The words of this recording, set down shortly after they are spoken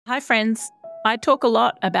Hi friends, I talk a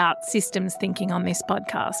lot about systems thinking on this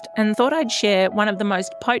podcast and thought I'd share one of the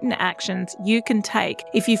most potent actions you can take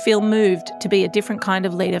if you feel moved to be a different kind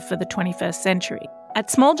of leader for the 21st century. At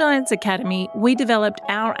Small Giants Academy, we developed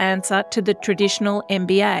our answer to the traditional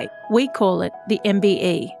MBA. We call it the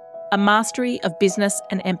MBE, a Mastery of Business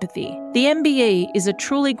and Empathy. The MBE is a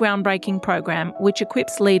truly groundbreaking program which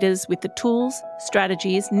equips leaders with the tools,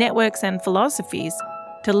 strategies, networks and philosophies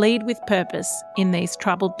to lead with purpose in these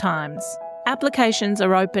troubled times. Applications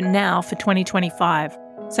are open now for 2025,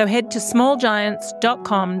 so head to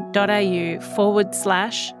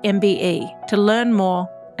smallgiants.com.au/MBE to learn more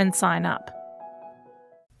and sign up.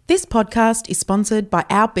 This podcast is sponsored by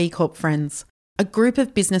our B Corp friends, a group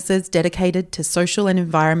of businesses dedicated to social and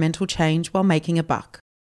environmental change while making a buck.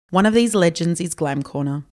 One of these legends is Glam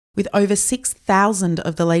Corner. With over 6,000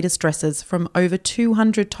 of the latest dresses from over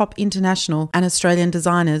 200 top international and Australian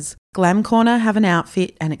designers, Glam Corner have an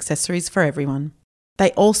outfit and accessories for everyone.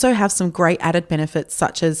 They also have some great added benefits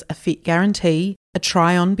such as a fit guarantee, a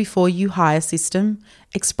try-on before you hire system,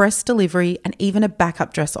 express delivery and even a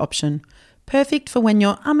backup dress option. Perfect for when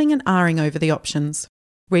you're umming and ahhing over the options.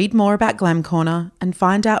 Read more about Glam Corner and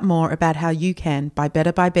find out more about how you can buy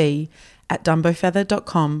better by B at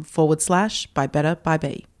dumbofeather.com/buy better by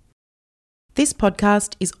B. This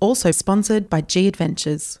podcast is also sponsored by G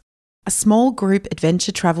Adventures, a small group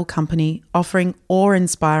adventure travel company offering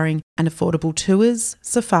awe-inspiring and affordable tours,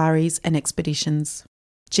 safaris and expeditions.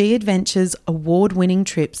 G Adventures' award-winning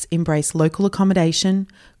trips embrace local accommodation,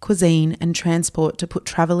 cuisine and transport to put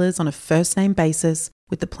travellers on a first-name basis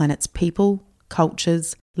with the planet's people,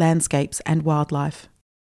 cultures, landscapes and wildlife.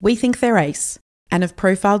 We think they're ace and have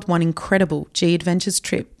profiled one incredible G Adventures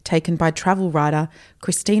trip taken by travel writer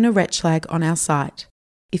Christina Retschlag on our site.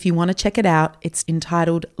 If you want to check it out, it's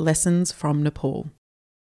entitled Lessons from Nepal.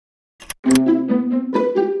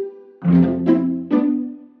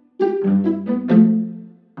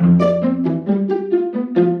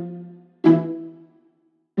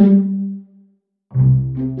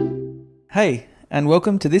 Hey, and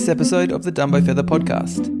welcome to this episode of the Dumbo Feather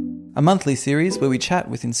Podcast, a monthly series where we chat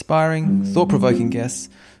with inspiring, thought-provoking guests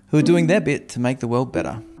who are doing their bit to make the world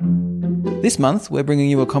better. This month, we're bringing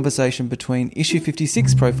you a conversation between Issue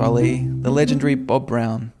 56 profilee, the legendary Bob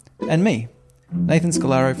Brown, and me, Nathan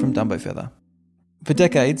Scolaro from Dumbo Feather. For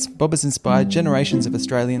decades, Bob has inspired generations of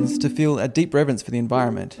Australians to feel a deep reverence for the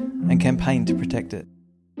environment and campaign to protect it.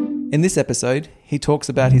 In this episode, he talks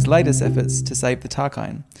about his latest efforts to save the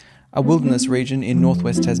Tarkine, a wilderness region in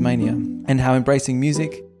northwest Tasmania, and how embracing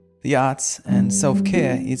music, the arts and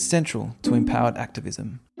self-care is central to empowered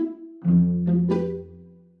activism.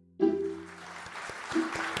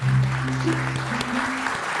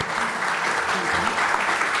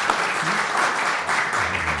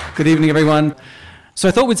 Good evening, everyone. So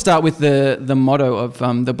I thought we'd start with the motto of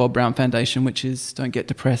the Bob Brown Foundation, which is don't get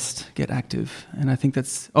depressed, get active. And I think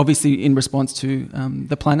that's obviously in response to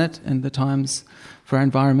the planet and the times for our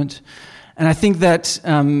environment. And I think that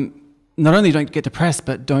not only don't get depressed,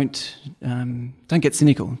 but don't get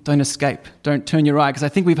cynical, don't escape, don't turn your eye. Because I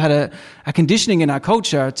think we've had a conditioning in our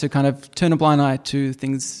culture to kind of turn a blind eye to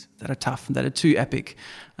things that are tough and that are too epic,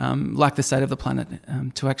 like the state of the planet,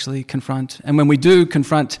 to actually confront. And when we do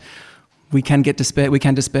confront, we can get despair, we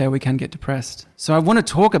can get depressed. So I want to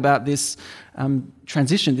talk about this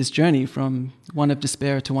transition, this journey from one of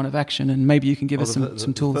despair to one of action, and maybe you can give us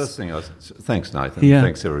some tools. First thing thanks, Nathan. Yeah.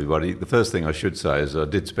 Thanks, everybody. The first thing I should say is I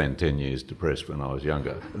did spend 10 years depressed when I was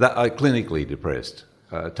younger. I clinically depressed,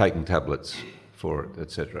 taking tablets for it,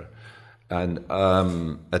 etc. And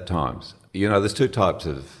at times, there's two types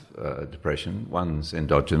of depression. One's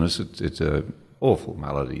endogenous. It's an awful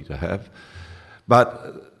malady to have.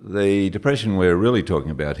 But the depression we're really talking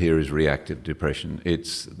about here is reactive depression.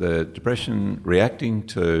 It's the depression reacting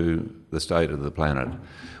to the state of the planet.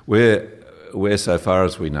 We're, so far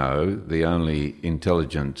as we know, the only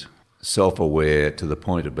intelligent, self-aware, to the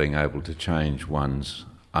point of being able to change one's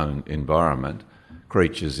own environment,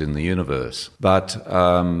 creatures in the universe. But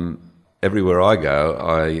everywhere I go,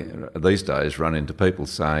 I these days run into people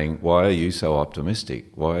saying, "Why are you so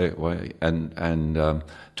optimistic? Why?" And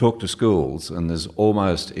talk to schools, and there's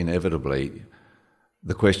almost inevitably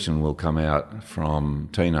the question will come out from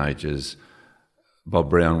teenagers,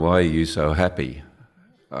 "Bob Brown, why are you so happy?"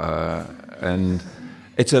 And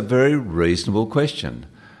it's a very reasonable question.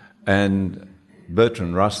 And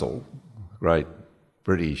Bertrand Russell, great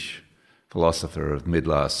British philosopher of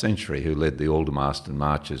mid-last century who led the Aldermaston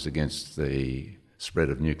marches against the spread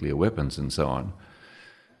of nuclear weapons and so on,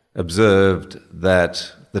 observed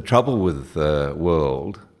that the trouble with the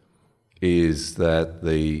world is that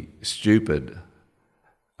the stupid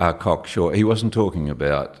cocksure. He wasn't talking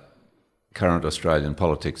about current Australian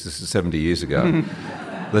politics. This is 70 years ago.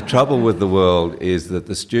 The trouble with the world is that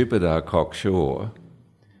the stupid are cocksure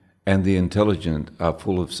and the intelligent are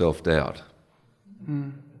full of self-doubt.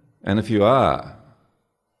 And if you are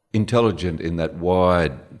intelligent in that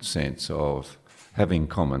wide sense of having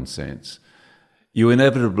common sense, you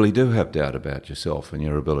inevitably do have doubt about yourself and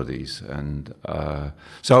your abilities. And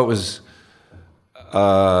so it was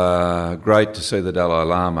great to see the Dalai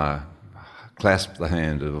Lama clasp the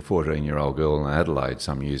hand of a 14-year-old girl in Adelaide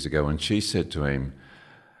some years ago, and she said to him,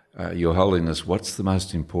 Your Holiness, what's the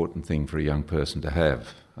most important thing for a young person to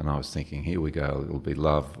have? And I was thinking, here we go, it'll be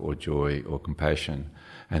love or joy or compassion.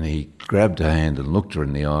 And he grabbed her hand and looked her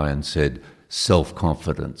in the eye and said,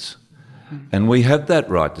 self-confidence. And we have that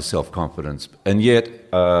right to self-confidence, and yet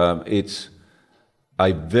it's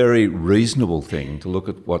a very reasonable thing to look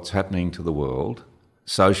at what's happening to the world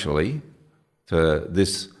socially, for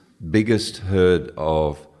this biggest herd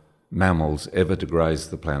of mammals ever to graze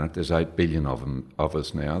the planet. There's 8 billion of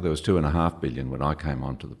us now. There was 2.5 billion when I came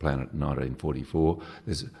onto the planet in 1944.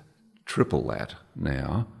 There's triple that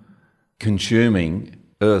now, consuming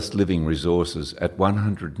Earth's living resources at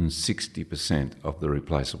 160% of the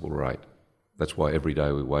replaceable rate. That's why every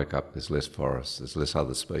day we wake up, there's less forests, there's less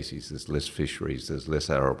other species, there's less fisheries, there's less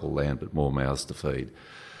arable land, but more mouths to feed.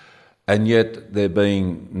 And yet there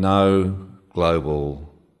being no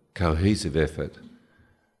global cohesive effort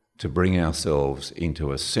to bring ourselves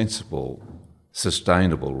into a sensible,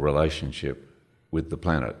 sustainable relationship with the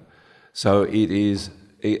planet. So it is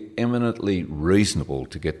eminently reasonable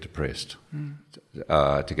to get depressed,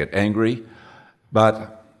 to get angry,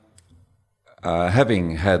 but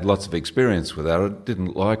having had lots of experience with that, I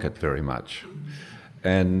didn't like it very much.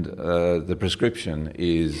 And the prescription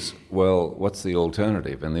is, well, what's the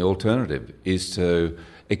alternative? And the alternative is to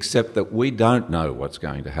accept that we don't know what's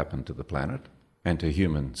going to happen to the planet and to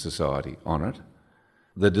human society on it.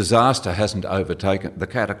 The disaster hasn't overtaken the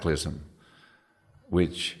cataclysm,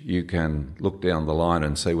 which you can look down the line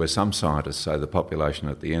and see where some scientists say the population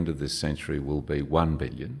at the end of this century will be 1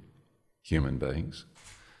 billion human beings,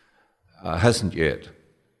 hasn't yet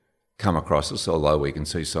come across us, although we can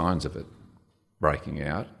see signs of it breaking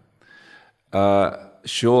out.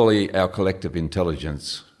 Surely our collective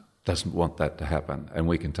intelligence doesn't want that to happen, and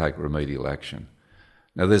we can take remedial action.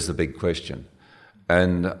 Now, there's the big question.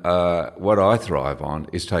 And what I thrive on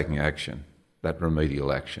is taking action, that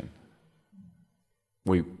remedial action.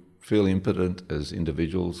 We feel impotent as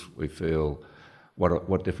individuals. We feel,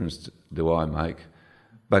 what difference do I make?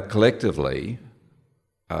 But collectively,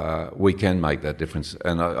 we can make that difference.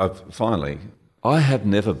 And I have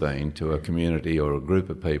never been to a community or a group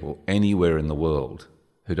of people anywhere in the world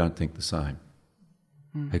who don't think the same,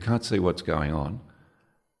 who can't see what's going on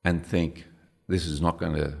and think this is not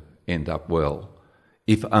going to end up well,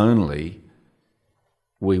 if only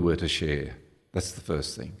we were to share. That's the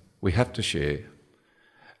first thing. We have to share.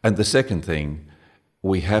 And the second thing,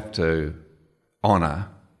 we have to honour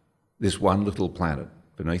this one little planet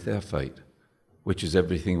beneath our feet, which is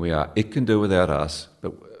everything we are. It can do without us,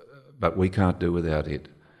 but we can't do without it.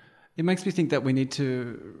 It makes me think that we need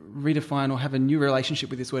to redefine or have a new relationship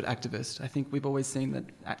with this word activist. I think we've always seen that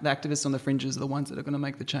the activists on the fringes are the ones that are going to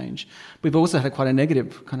make the change. We've also had quite a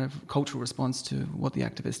negative kind of cultural response to what the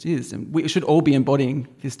activist is, and we should all be embodying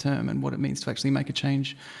this term and what it means to actually make a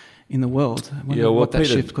change in the world. Yeah, well,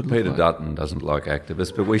 Peter Dutton doesn't like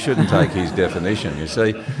activists, but we shouldn't take his definition, you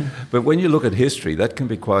see. But when you look at history, that can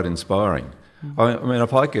be quite inspiring. I mean,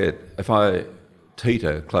 if I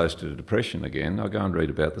teeter close to depression again, I go and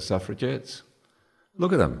read about the suffragettes.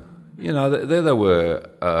 Look at them. You know, there they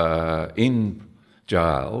were in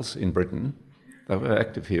jails in Britain. They were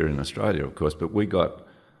active here in Australia, of course, but we got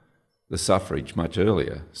the suffrage much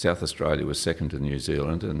earlier. South Australia was second to New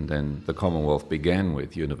Zealand, and then the Commonwealth began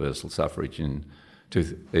with universal suffrage in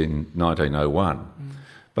 1901.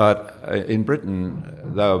 But in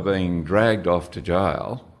Britain, they were being dragged off to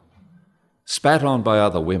jail, spat on by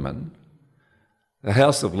other women. The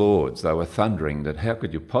House of Lords, they were thundering that how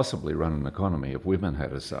could you possibly run an economy if women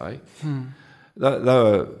had a say? They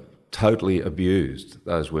were totally abused,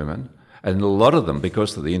 those women. And a lot of them,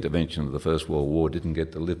 because of the intervention of the First World War, didn't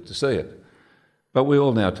get to live to see it. But we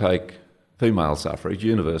all now take female suffrage,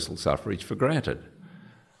 universal suffrage, for granted.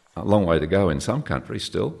 A long way to go in some countries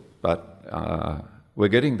still, but we're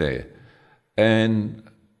getting there. And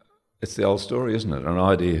it's the old story, isn't it? An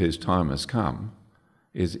idea whose time has come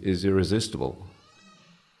is irresistible.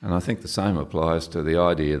 And I think the same applies to the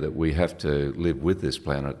idea that we have to live with this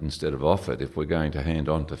planet instead of off it if we're going to hand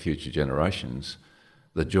on to future generations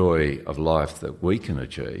the joy of life that we can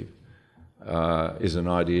achieve. is an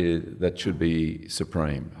idea that should be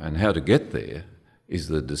supreme, and how to get there is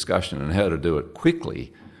the discussion, and how to do it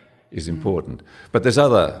quickly is important. But there's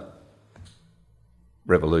other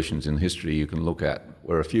revolutions in history you can look at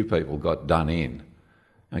where a few people got done in.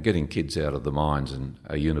 And getting kids out of the mines and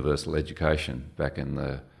a universal education back in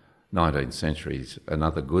the 19th century is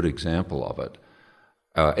another good example of it.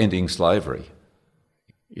 Ending slavery,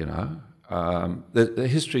 you know. The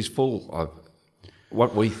history's full of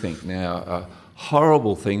what we think now are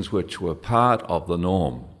horrible things which were part of the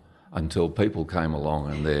norm until people came along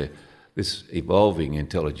and this evolving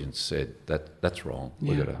intelligence said that's wrong.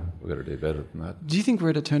 We've got to do better than that. Do you think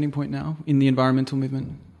we're at a turning point now in the environmental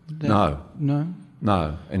movement? No.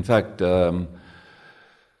 In fact,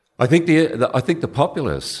 I think the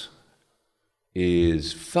populace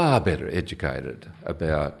is far better educated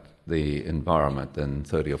about the environment than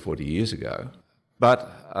 30 or 40 years ago. But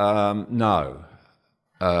no,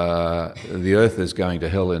 the Earth is going to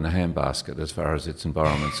hell in a handbasket as far as its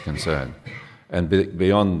environment's concerned. And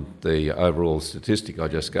beyond the overall statistic I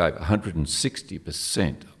just gave,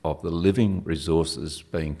 160% of the living resources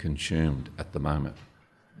being consumed at the moment.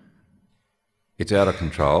 It's out of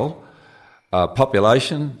control.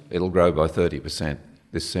 Population, it'll grow by 30%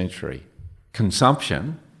 this century.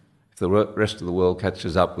 Consumption, if the rest of the world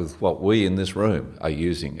catches up with what we in this room are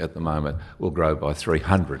using at the moment, will grow by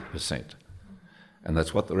 300%. And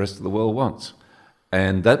that's what the rest of the world wants.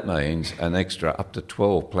 And that means an extra up to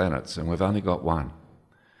 12 planets, and we've only got one.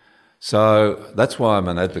 So that's why I'm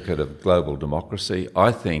an advocate of global democracy.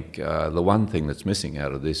 I think the one thing that's missing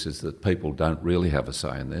out of this is that people don't really have a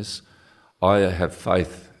say in this. I have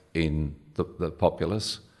faith in the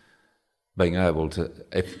populace being able to,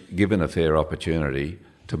 if given a fair opportunity,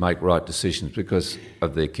 to make right decisions because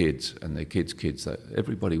of their kids and their kids' kids.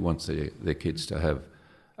 Everybody wants their kids to have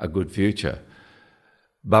a good future.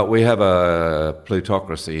 But we have a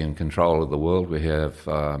plutocracy in control of the world. We have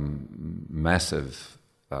massive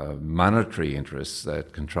monetary interests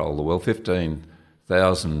that control the world,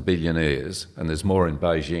 15,000 billionaires, and there's more in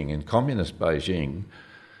Beijing. In communist Beijing,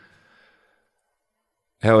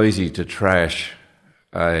 how easy to trash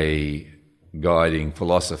a guiding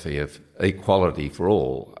philosophy of equality for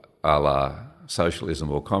all, a la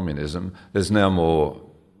socialism or communism. There's now more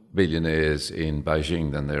billionaires in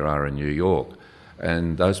Beijing than there are in New York.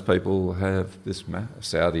 And those people have this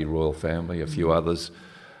Saudi royal family, a few others,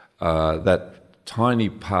 that tiny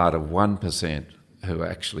part of 1% who are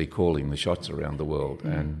actually calling the shots around the world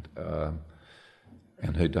and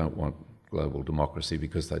who don't want global democracy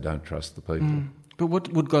because they don't trust the people. But what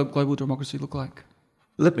would global democracy look like?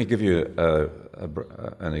 Let me give you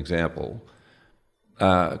an example.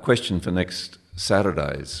 A question for next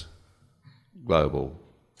Saturday's global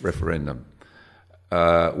referendum.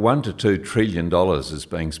 $1 to $2 trillion is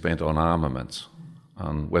being spent on armaments,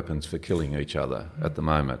 on weapons for killing each other at the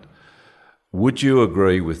moment. Would you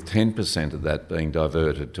agree with 10% of that being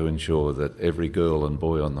diverted to ensure that every girl and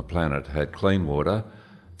boy on the planet had clean water,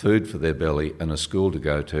 food for their belly and a school to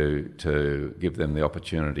go to give them the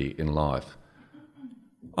opportunity in life?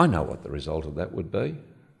 I know what the result of that would be,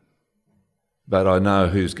 but I know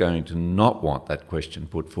who's going to not want that question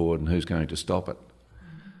put forward and who's going to stop it.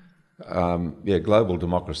 Global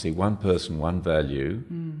democracy, one person, one value,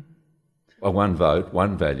 one vote,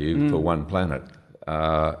 one value for one planet.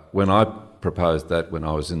 When I proposed that when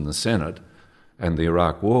I was in the Senate and the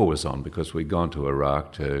Iraq War was on, because we'd gone to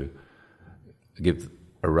Iraq to give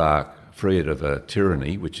Iraq free it of a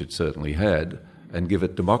tyranny, which it certainly had, and give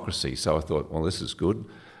it democracy. So I thought, well, this is good.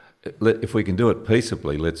 If we can do it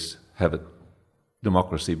peaceably, let's have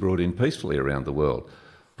democracy brought in peacefully around the world.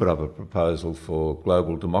 Put up a proposal for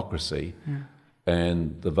global democracy,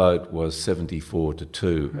 and the vote was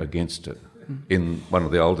 74-2 against it in one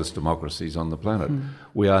of the oldest democracies on the planet.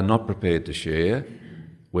 We are not prepared to share.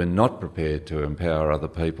 We're not prepared to empower other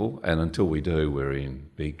people, and until we do, we're in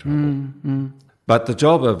big trouble. But the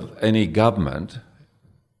job of any government,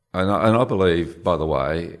 and I believe, by the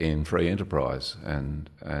way, in free enterprise and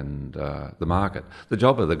the market, the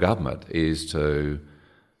job of the government is to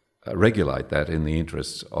regulate that in the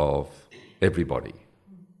interests of everybody.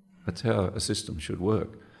 That's how a system should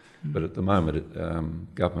work. But at the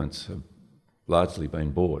moment, governments have largely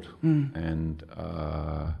been bought. And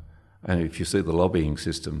if you see the lobbying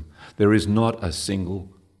system, there is not a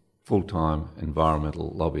single full-time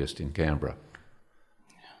environmental lobbyist in Canberra.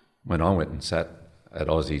 When I went and sat at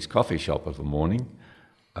Aussie's coffee shop of a morning,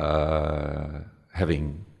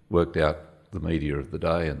 having worked out the media of the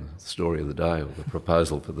day and the story of the day or the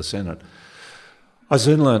proposal for the Senate, I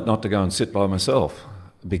soon learnt not to go and sit by myself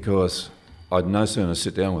because I'd no sooner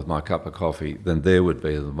sit down with my cup of coffee than there would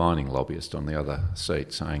be the mining lobbyist on the other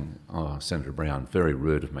seat saying, "Oh, Senator Brown, very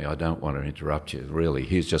rude of me. I don't want to interrupt you. Really,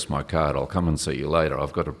 here's just my card. I'll come and see you later.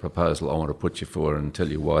 I've got a proposal I want to put you for and tell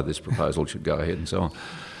you why this proposal should go ahead," and so on.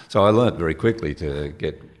 So I learnt very quickly to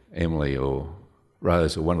get Emily or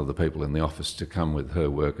Rose or one of the people in the office to come with her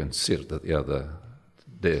work and sit at the other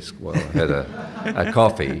desk while I had a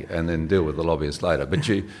coffee and then deal with the lobbyist later. But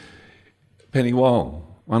Penny Wong,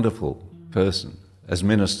 wonderful person, as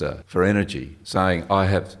Minister for Energy, saying, "I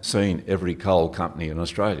have seen every coal company in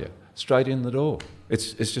Australia." Straight in the door.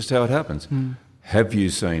 It's just how it happens. Have you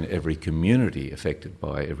seen every community affected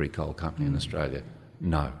by every coal company in Australia?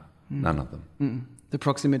 No, none of them. The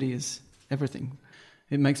proximity is everything.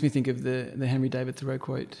 It makes me think of the Henry David Thoreau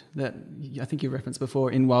quote that I think you referenced before,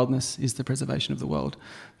 "In wildness is the preservation of the world."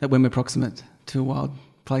 That when we're proximate to wild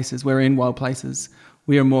places, we're in wild places,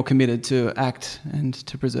 we are more committed to act and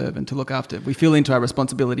to preserve and to look after. We feel into our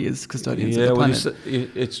responsibility as custodians of the planet. Well,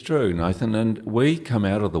 it's true, Nathan, and we come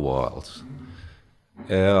out of the wilds.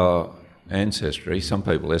 Our ancestry, some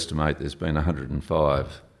people estimate there's been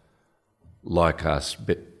 105 like us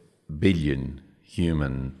billion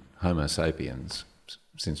human Homo sapiens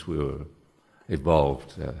since we were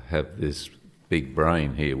evolved to have this big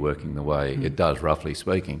brain here working the way it does, roughly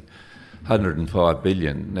speaking. 105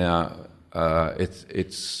 billion. Now,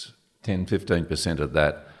 it's 10-15% of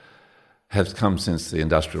that has come since the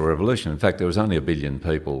Industrial Revolution. In fact, there was only 1 billion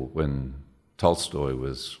people when Tolstoy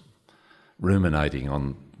was ruminating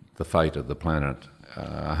on the fate of the planet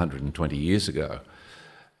 120 years ago.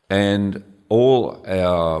 And all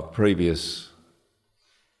our previous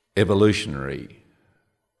evolutionary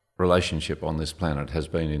relationship on this planet has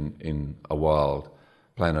been in a wild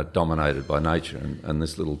planet dominated by nature, and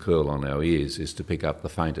this little curl on our ears is to pick up the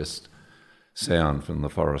faintest sound from the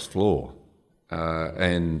forest floor.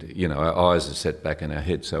 And, you know, our eyes are set back in our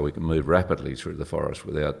head so we can move rapidly through the forest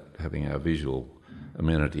without having our visual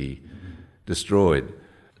amenity destroyed.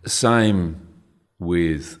 Same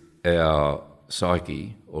with our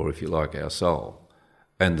psyche, or if you like, our soul.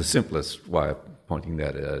 And the simplest way of pointing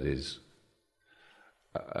that out is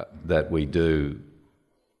that we do,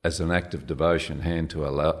 as an act of devotion, hand to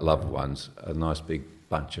our loved ones a nice big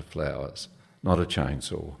bunch of flowers, not a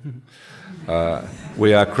chainsaw.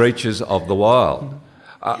 We are creatures of the wild.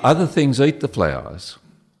 Other things eat the flowers.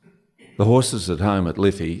 The horses at home at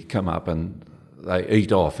Liffey come up and they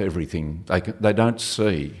eat off everything. They don't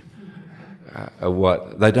see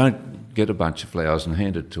they don't get a bunch of flowers and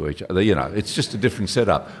hand it to each other. You know, it's just a different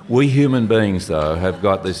setup. We human beings, though, have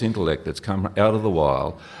got this intellect that's come out of the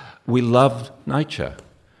wild. We love nature.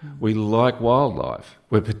 We like wildlife.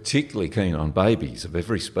 We're particularly keen on babies of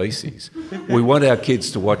every species. We want our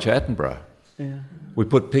kids to watch Attenborough. Yeah. We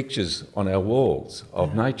put pictures on our walls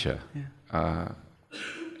of nature. Yeah.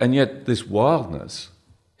 And yet this wildness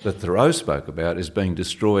that Thoreau spoke about is being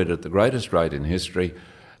destroyed at the greatest rate in history,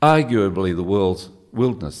 arguably the world's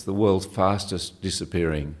wilderness, the world's fastest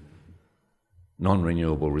disappearing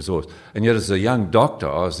non-renewable resource. And yet as a young doctor,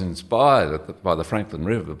 I was inspired by the Franklin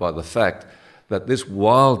River, by the fact that this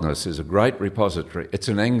wildness is a great repository. It's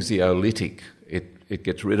an anxiolytic. It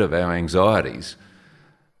gets rid of our anxieties.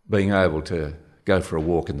 Being able to go for a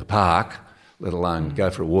walk in the park, let alone go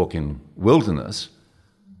for a walk in wilderness,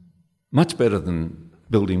 much better than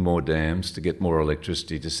building more dams to get more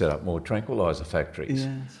electricity to set up more tranquiliser factories.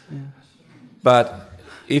 Yes, yeah. But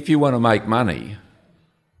if you want to make money,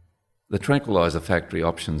 the tranquiliser factory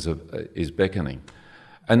options is beckoning.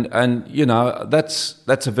 And you know, that's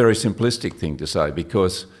a very simplistic thing to say,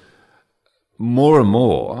 because more and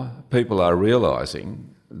more people are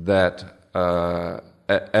realising that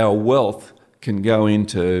our wealth can go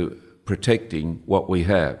into protecting what we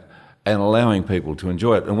have and allowing people to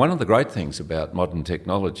enjoy it. And one of the great things about modern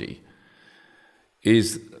technology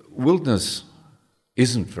is wilderness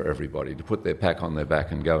isn't for everybody to put their pack on their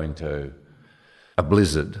back and go into a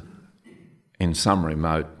blizzard in some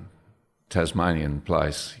remote Tasmanian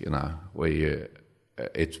place, you know, where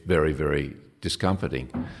it's very, very discomforting.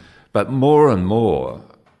 But more and more,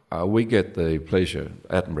 we get the pleasure,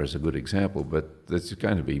 Attenborough is a good example, but there's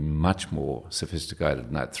going to be much more sophisticated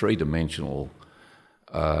than that. Three-dimensional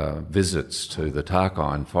visits to the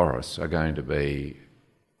Tarkine forests are going to be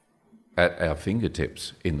at our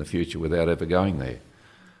fingertips in the future without ever going there.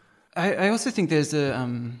 I also think there's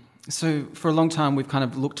so for a long time we've kind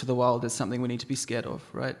of looked to the wild as something we need to be scared of,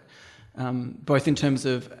 right? Both in terms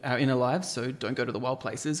of our inner lives, so don't go to the wild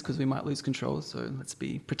places because we might lose control, so let's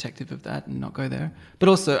be protective of that and not go there. But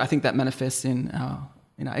also I think that manifests in our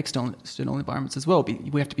external environments as well.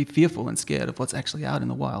 We have to be fearful and scared of what's actually out in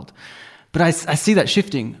the wild. But I see that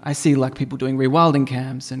shifting. I see like people doing rewilding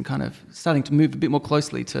camps and kind of starting to move a bit more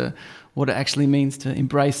closely to what it actually means to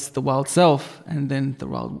embrace the wild self and then the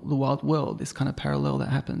wild world, this kind of parallel that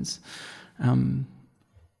happens.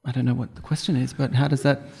 I don't know what the question is, but how does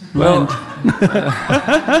that land?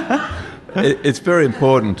 It's very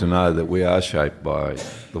important to know that we are shaped by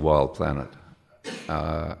the wild planet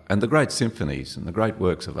and the great symphonies and the great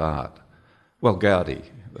works of art. Well, Gaudi,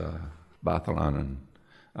 Barcelonan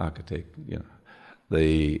architect,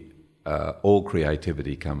 all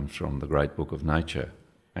creativity comes from the great book of nature,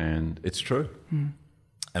 and it's true.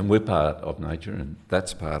 And we're part of nature, and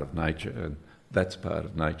that's part of nature, and that's part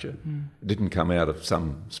of nature. It didn't come out of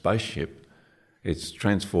some spaceship. It's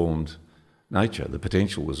transformed nature. The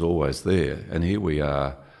potential was always there, and here we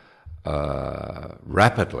are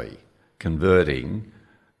rapidly converting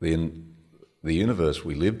the universe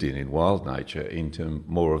we lived in wild nature into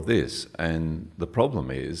more of this. And the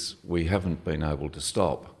problem is we haven't been able to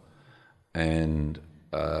stop. And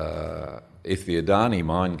if the Adani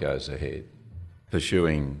mine goes ahead,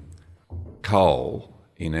 pursuing coal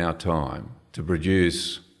in our time to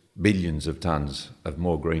produce billions of tonnes of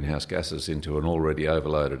more greenhouse gases into an already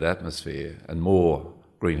overloaded atmosphere, and more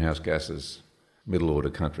greenhouse gases,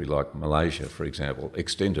 middle-order country like Malaysia, for example,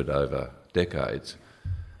 extended over decades,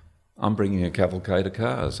 I'm bringing a cavalcade of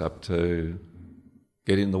cars up to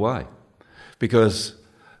get in the way. Because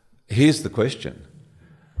here's the question.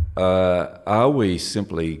 Are we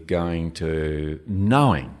simply going to,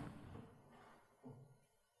 knowing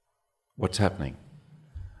what's happening,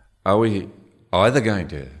 are we either going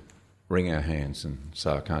to wring our hands and say,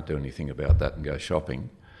 I can't do anything about that and go shopping,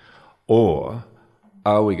 or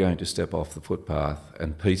are we going to step off the footpath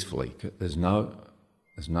and peacefully, there's no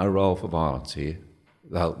role for violence here,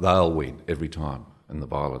 they'll win every time in the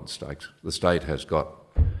violent stakes. The state has got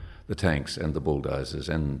the tanks and the bulldozers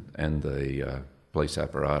and the police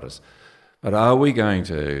apparatus. But are we going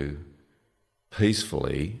to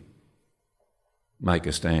peacefully make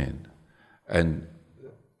a stand? And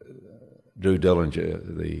Drew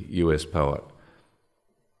Dellinger, the US poet,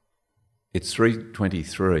 it's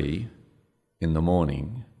 3:23 in the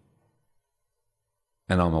morning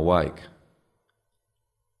and I'm awake.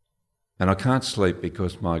 And I can't sleep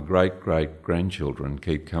because my great-great-grandchildren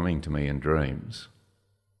keep coming to me in dreams.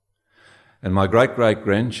 And my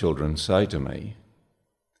great-great-grandchildren say to me,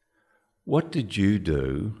 what did you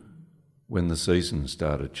do when the seasons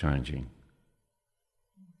started changing?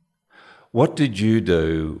 What did you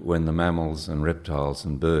do when the mammals and reptiles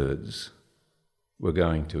and birds were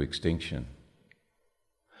going to extinction?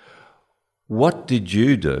 What did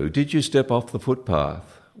you do? Did you step off the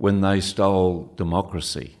footpath when they stole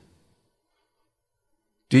democracy?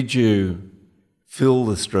 Did you fill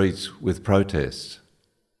the streets with protests?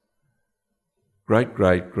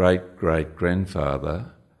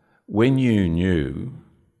 Great-great-great-great-grandfather, when you knew,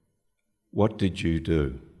 what did you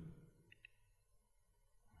do?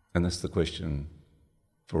 And that's the question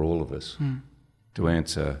for all of us to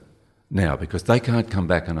answer now, because they can't come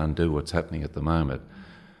back and undo what's happening at the moment.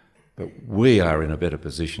 But we are in a better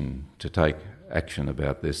position to take action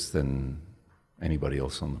about this than anybody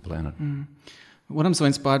else on the planet. What I'm so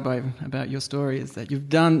inspired by about your story is that you've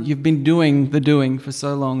been doing the doing for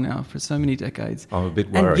so long now, for so many decades. I'm a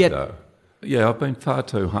bit worried though. Yeah, I've been far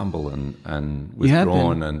too humble and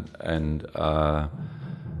withdrawn and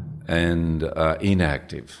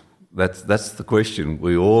inactive. That's the question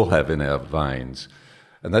we all have in our veins,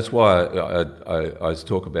 and that's why I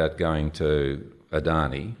talk about going to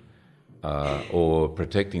Adani or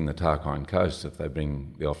protecting the Tarkine coast if they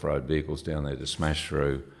bring the off-road vehicles down there to smash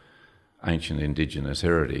through ancient Indigenous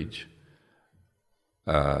heritage,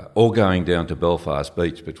 or going down to Belfast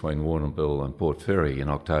Beach between Warrnambool and Port Fairy in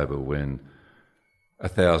October when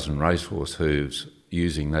 1,000 racehorse hooves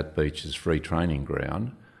using that beach as free training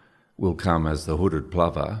ground will come as the hooded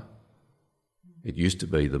plover. It used to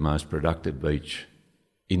be the most productive beach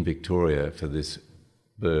in Victoria for this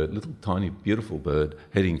bird, little tiny beautiful bird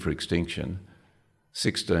heading for extinction.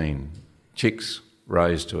 16 chicks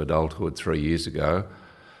raised to adulthood 3 years ago.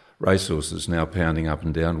 Racehorses now pounding up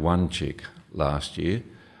and down, 1 chick last year,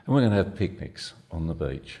 and we're going to have picnics on the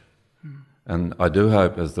beach. And I do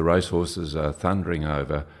hope as the racehorses are thundering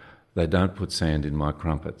over, they don't put sand in my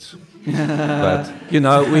crumpets. But we're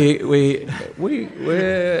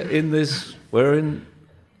in this. We're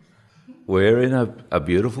in a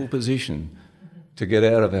beautiful position to get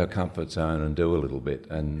out of our comfort zone and do a little bit.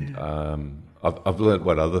 And I've learnt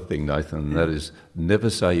one other thing, Nathan, and that is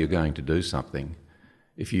never say you're going to do something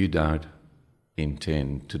if you don't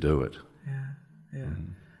intend to do it. Yeah.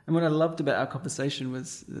 And what I loved about our conversation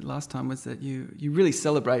was the last time was that you really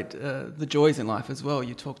celebrate the joys in life as well.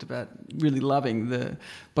 You talked about really loving the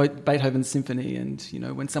Beethoven symphony, and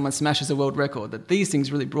when someone smashes a world record, that these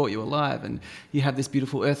things really brought you alive. And you have this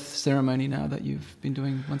beautiful earth ceremony now that you've been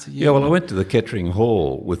doing once a year. Yeah, well, I went to the Kettering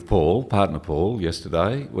Hall with Paul, partner Paul,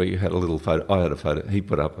 yesterday, where you had a little photo. I had a photo. He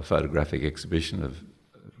put up a photographic exhibition of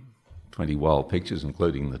 20 wild pictures,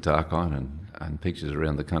 including the Tarkine and pictures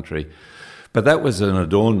around the country. But that was an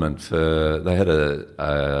adornment for. They had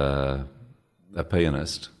a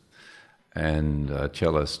pianist and a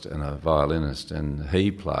cellist and a violinist, and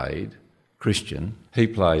he played Christian. He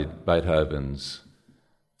played Beethoven's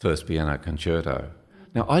First Piano Concerto.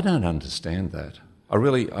 Now, I don't understand that. I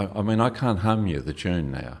mean, I can't hum you the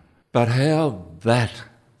tune now. But how that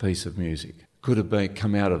piece of music could have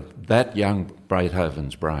come out of that young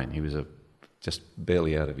Beethoven's brain. He was just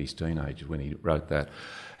barely out of his teenage when he wrote that.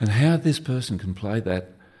 And how this person can play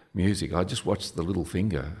that music. I just watched the little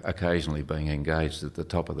finger occasionally being engaged at the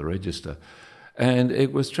top of the register. And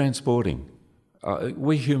it was transporting.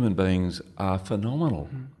 We human beings are phenomenal.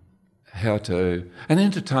 And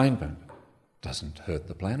entertainment doesn't hurt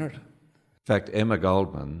the planet. In fact, Emma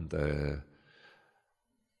Goldman, the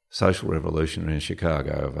social revolutionary in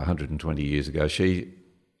Chicago of 120 years ago, they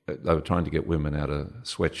were trying to get women out of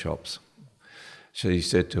sweatshops. She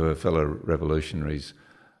said to her fellow revolutionaries,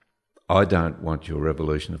 "I don't want your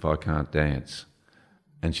revolution if I can't dance."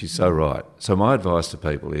 And she's so right. So my advice to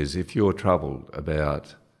people is, if you're troubled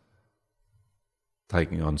about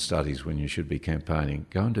taking on studies when you should be campaigning,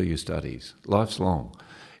 go and do your studies. Life's long.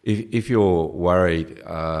 If you're worried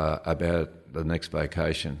about the next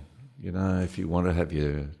vacation, if you want to have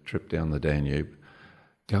your trip down the Danube,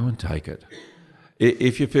 go and take it.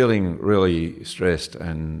 If you're feeling really stressed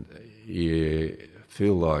and you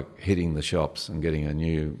feel like hitting the shops and getting a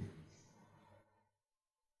new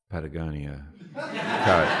Patagonia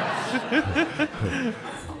coat,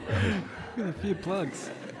 a few plugs.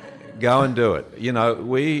 Go and do it.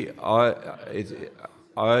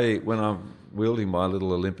 When I'm wielding my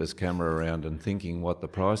little Olympus camera around and thinking what the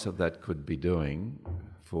price of that could be doing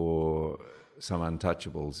for some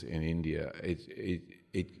untouchables in India,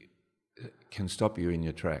 it can stop you in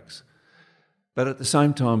your tracks. But at the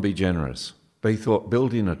same time, be generous.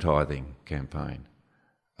 Build in a tithing campaign.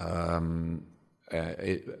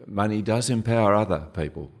 Money does empower other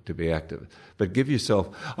people to be active. But give yourself...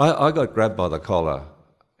 I got grabbed by the collar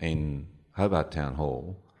in Hobart Town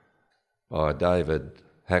Hall by David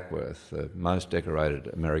Hackworth, the most decorated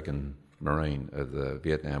American Marine of the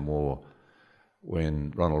Vietnam War,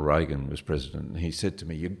 when Ronald Reagan was president. And he said to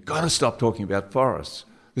me, "You've got to stop talking about forests.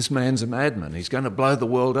 This man's a madman. He's going to blow the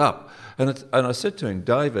world up." And I said to him,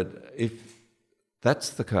 "David, if that's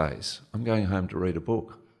the case, I'm going home to read a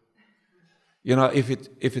book."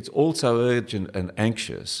 If it's also urgent and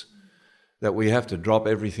anxious that we have to drop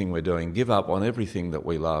everything we're doing, give up on everything that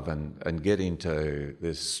we love and get into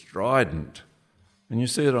this strident, and you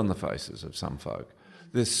see it on the faces of some folk,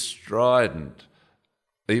 this strident,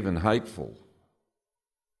 even hateful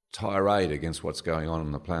tirade against what's going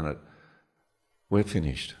on the planet, we're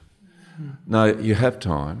finished. No, you have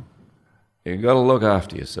time. You've got to look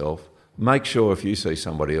after yourself. Make sure if you see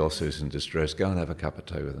somebody else who's in distress, go and have a cup of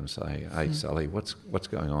tea with them. Say, "Hey, Sally, what's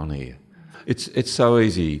going on here?" It's so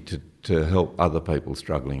easy to help other people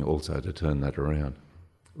struggling also to turn that around.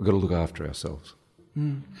 We've got to look after ourselves.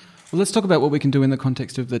 Well, let's talk about what we can do in the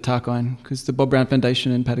context of the Tarkine, because the Bob Brown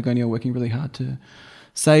Foundation and Patagonia are working really hard to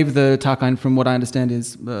save the Tarkine from what I understand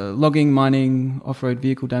is logging, mining, off-road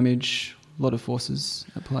vehicle damage, a lot of forces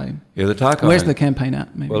at play. Yeah, the Tarkine... Where's the campaign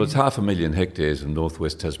at? Maybe? Well, it's 500,000 hectares in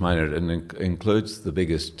northwest Tasmania, and it includes the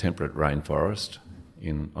biggest temperate rainforest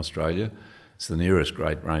in Australia. It's the nearest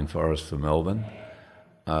great rainforest for Melbourne,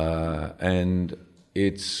 and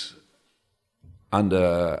it's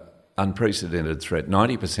under unprecedented threat.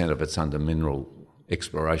 90% of it's under mineral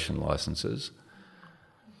exploration licences.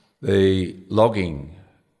 The logging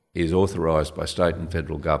is authorised by state and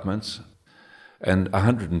federal governments, and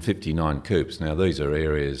 159 coops. Now, these are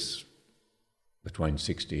areas between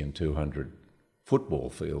 60 and 200 football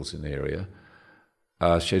fields in the area,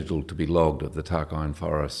 are scheduled to be logged of the Tarkine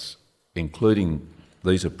forests, including,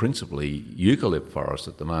 these are principally eucalypt forests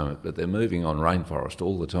at the moment, but they're moving on rainforest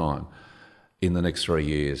all the time in the next 3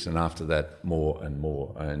 years, and after that more and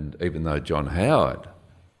more. And even though John Howard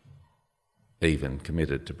even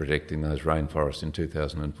committed to protecting those rainforests in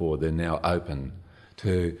 2004, they're now open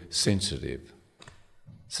to sensitive,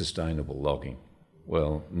 sustainable logging.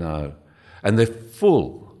 Well, no. And they're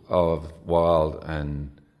full of wild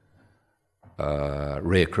and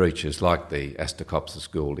rare creatures like the Astacopsis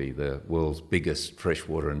gouldi, the world's biggest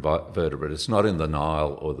freshwater invertebrate. It's not in the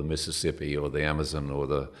Nile or the Mississippi or the Amazon or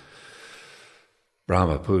the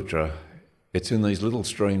Brahmaputra. It's in these little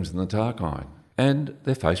streams in the Tarkine. And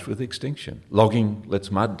they're faced with extinction. Logging lets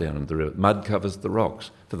mud down into the river. Mud covers the rocks.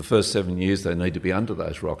 For the first 7 years, they need to be under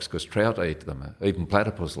those rocks because trout eat them. Even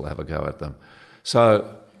platypus will have a go at them.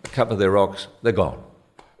 So cover their rocks, they're gone.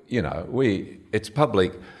 You know, it's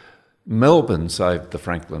public. Melbourne saved the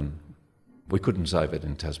Franklin. We couldn't save it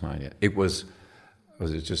in Tasmania. I was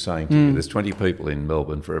just saying to you, there's 20 people in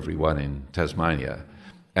Melbourne for every one in Tasmania.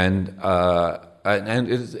 And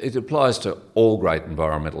it applies to all great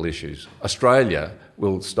environmental issues. Australia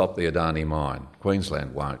will stop the Adani mine.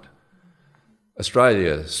 Queensland won't.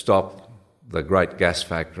 Australia stopped the great gas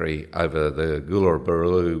factory over the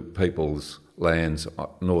Gullah-Barrulu people's lands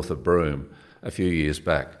north of Broome a few years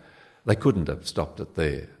back. They couldn't have stopped it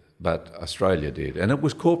there, but Australia did. And it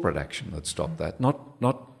was corporate action that stopped that, not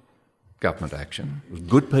government action. It was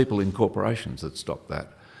good people in corporations that stopped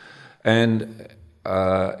that. And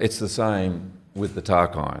it's the same with the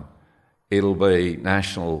Tarkine. It'll be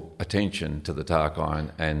national attention to the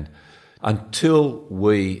Tarkine, and until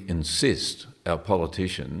we insist our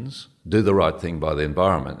politicians do the right thing by the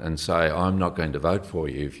environment and say, I'm not going to vote for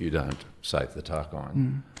you if you don't save the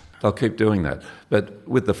Tarkine, they'll keep doing that. But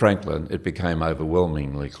with the Franklin, it became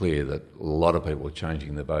overwhelmingly clear that a lot of people were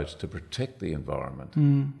changing their votes to protect the environment,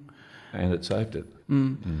 and it saved it.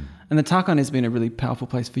 And the Tarkine has been a really powerful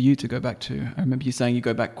place for you to go back to. I remember you saying you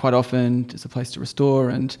go back quite often. It's a place to restore,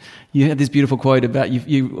 and you had this beautiful quote about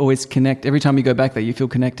you always connect. Every time you go back there, you feel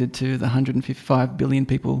connected to the 155 billion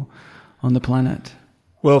people on the planet.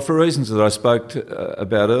 Well, for reasons that I spoke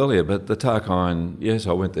about earlier, but the Tarkine, yes,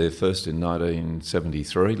 I went there first in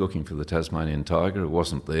 1973 looking for the Tasmanian tiger. It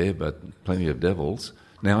wasn't there, but plenty of devils.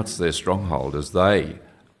 Now it's their stronghold as they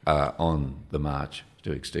are on the march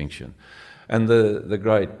to extinction. And the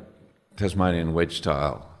great Tasmanian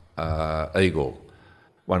wedge-tail eagle,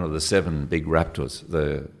 one of the 7 big raptors,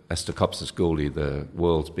 the Astacopsis gouldi, the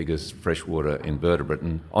world's biggest freshwater invertebrate,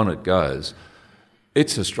 and on it goes.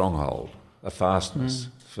 It's a stronghold, a fastness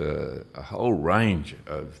for a whole range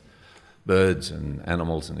of birds and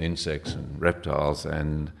animals and insects and reptiles.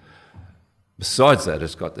 And besides that,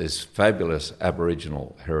 it's got this fabulous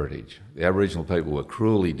Aboriginal heritage. The Aboriginal people were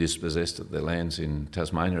cruelly dispossessed of their lands in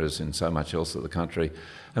Tasmania, as in so much else of the country.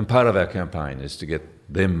 And part of our campaign is to get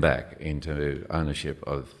them back into ownership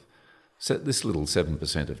of this little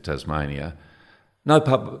 7% of Tasmania. No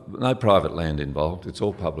private land involved. It's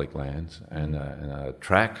all public lands, and a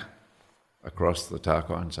track across the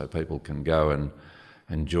Tarkine so people can go and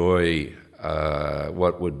enjoy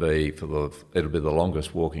what would be it'll be the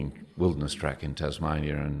longest walking wilderness track in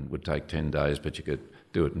Tasmania and would take 10 days, but you could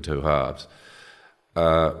do it in 2 halves.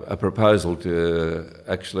 A proposal to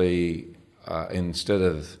actually, instead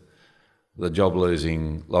of the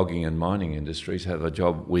job-losing logging and mining industries, have a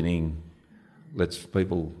job-winning, lets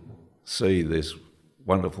people see this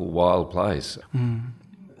wonderful wild place.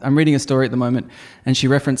 I'm reading a story at the moment, and she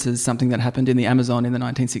references something that happened in the Amazon in the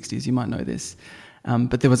 1960s. You might know this.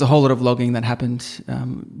 But there was a whole lot of logging that happened.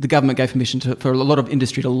 The government gave permission for a lot of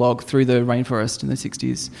industry to log through the rainforest in the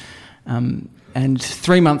 60s. And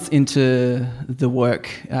 3 months into the work,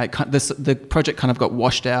 the project kind of got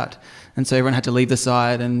washed out. And so everyone had to leave the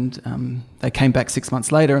site, and they came back 6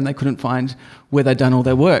 months later and they couldn't find where they'd done all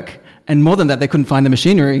their work. And more than that, they couldn't find the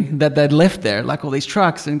machinery that they'd left there, like all these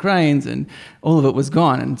trucks and cranes, and all of it was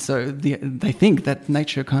gone. And so they think that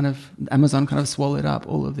Amazon kind of swallowed up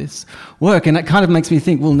all of this work. And it kind of makes me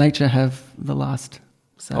think, will nature have the last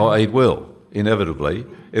say? Oh, it will, inevitably.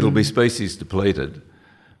 It'll be species depleted.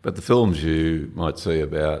 But the films you might see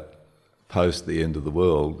about post the end of the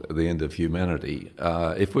world, the end of humanity,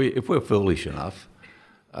 if we're foolish enough,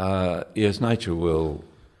 yes, nature will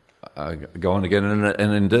go on again,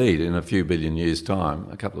 and indeed, in a few billion years' time,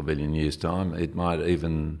 a couple of billion years' time, it might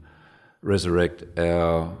even resurrect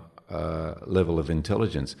our level of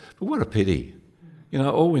intelligence. But what a pity. You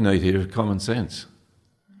know, all we need here is common sense,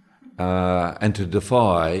 and to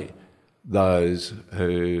defy those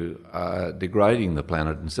who are degrading the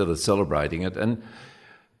planet instead of celebrating it.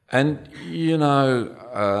 And you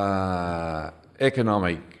know,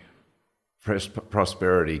 economic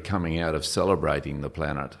prosperity coming out of celebrating the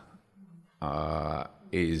planet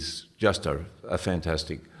is just a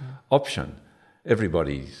fantastic option.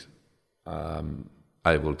 Everybody's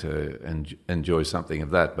able to enjoy something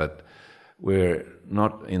of that, but we're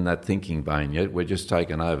not in that thinking vein yet. We're just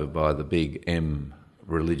taken over by the big M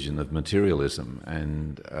religion of materialism,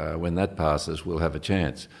 and when that passes, we'll have a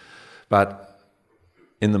chance. But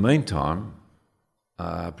in the meantime,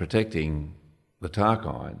 protecting the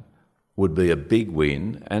Tarkine would be a big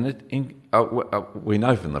win, and we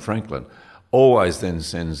know from the Franklin, always then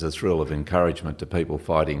sends a thrill of encouragement to people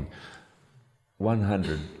fighting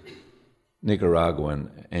 100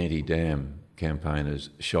 Nicaraguan anti-dam campaigners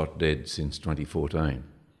shot dead since 2014.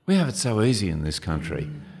 We have it so easy in this country,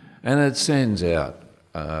 and it sends out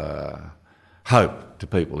hope to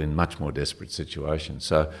people in much more desperate situations.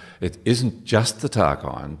 So it isn't just the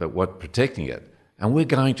Tarkine, but what protecting it, and we're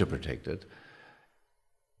going to protect it,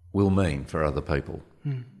 will mean for other people.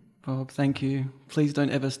 Bob, thank you. Please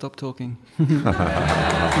don't ever stop talking. Thank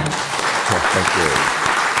you.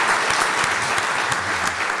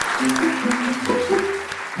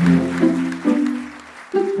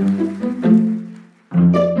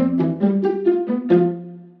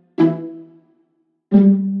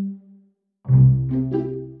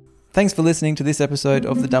 Thanks for listening to this episode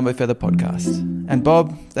of the Dumbo Feather podcast. And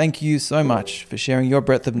Bob, thank you so much for sharing your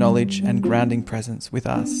breadth of knowledge and grounding presence with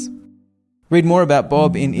us. Read more about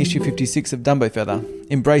Bob in issue 56 of Dumbo Feather,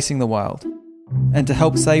 Embracing the Wild. And to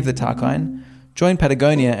help save the Tarkine, join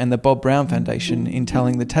Patagonia and the Bob Brown Foundation in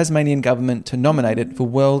telling the Tasmanian government to nominate it for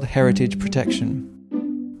World Heritage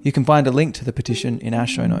Protection. You can find a link to the petition in our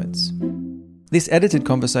show notes. This edited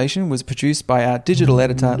conversation was produced by our digital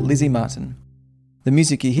editor, Lizzie Martin. The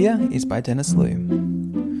music you hear is by Dennis Liu.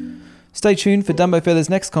 Stay tuned for Dumbo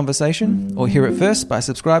Feather's next conversation, or hear it first by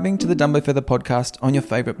subscribing to the Dumbo Feather podcast on your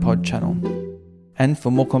favourite pod channel. And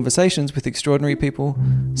for more conversations with extraordinary people,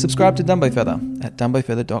 subscribe to Dumbo Feather at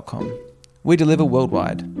dumbofeather.com. We deliver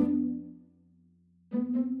worldwide.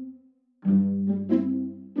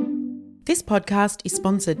 This podcast is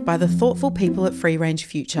sponsored by the thoughtful people at Free Range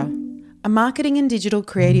Future, a marketing and digital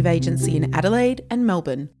creative agency in Adelaide and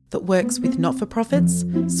Melbourne that works with not-for-profits,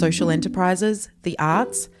 social enterprises, the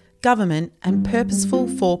arts, government and purposeful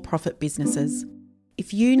for-profit businesses.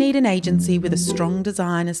 If you need an agency with a strong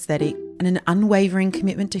design aesthetic and an unwavering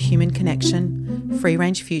commitment to human connection, Free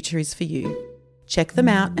Range Future is for you. Check them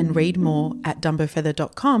out and read more at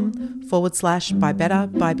dumbofeather.com/by better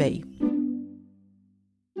by B.